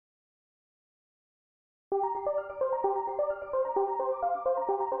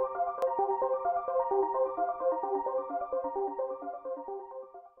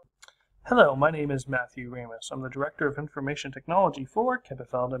Hello, my name is Matthew Ramos. I'm the Director of Information Technology for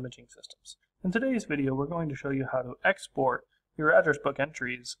Kempenfeld Imaging Systems. In today's video, we're going to show you how to export your address book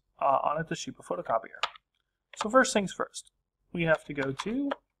entries on a Toshiba photocopier. So first things first, we have to go to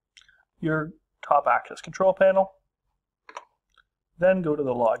your top access control panel, then go to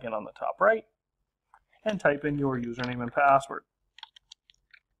the login on the top right, and type in your username and password.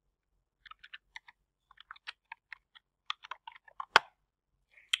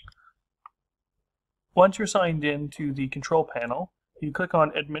 Once you're signed in to the control panel, you click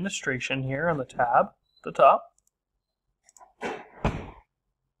on Administration here on the tab at the top.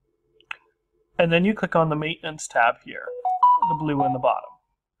 And then you click on the Maintenance tab here, the blue in the bottom.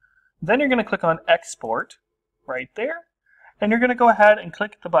 Then you're going to click on Export right there. And you're going to go ahead and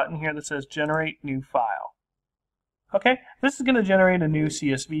click the button here that says Generate New File. Okay, this is going to generate a new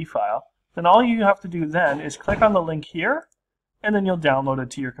CSV file. Then all you have to do then is click on the link here, and then you'll download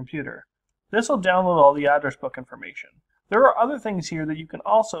it to your computer. This will download all the address book information. There are other things here that you can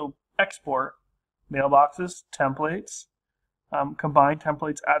also export: mailboxes, templates, combined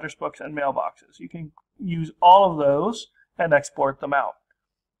templates, address books, and mailboxes. You can use all of those and export them out.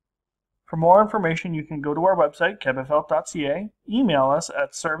 For more information, you can go to our website, kempenfeld.ca, email us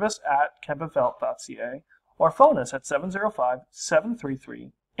at service@kempenfeld.ca, or phone us at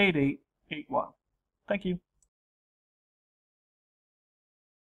 705-733-8881. Thank you.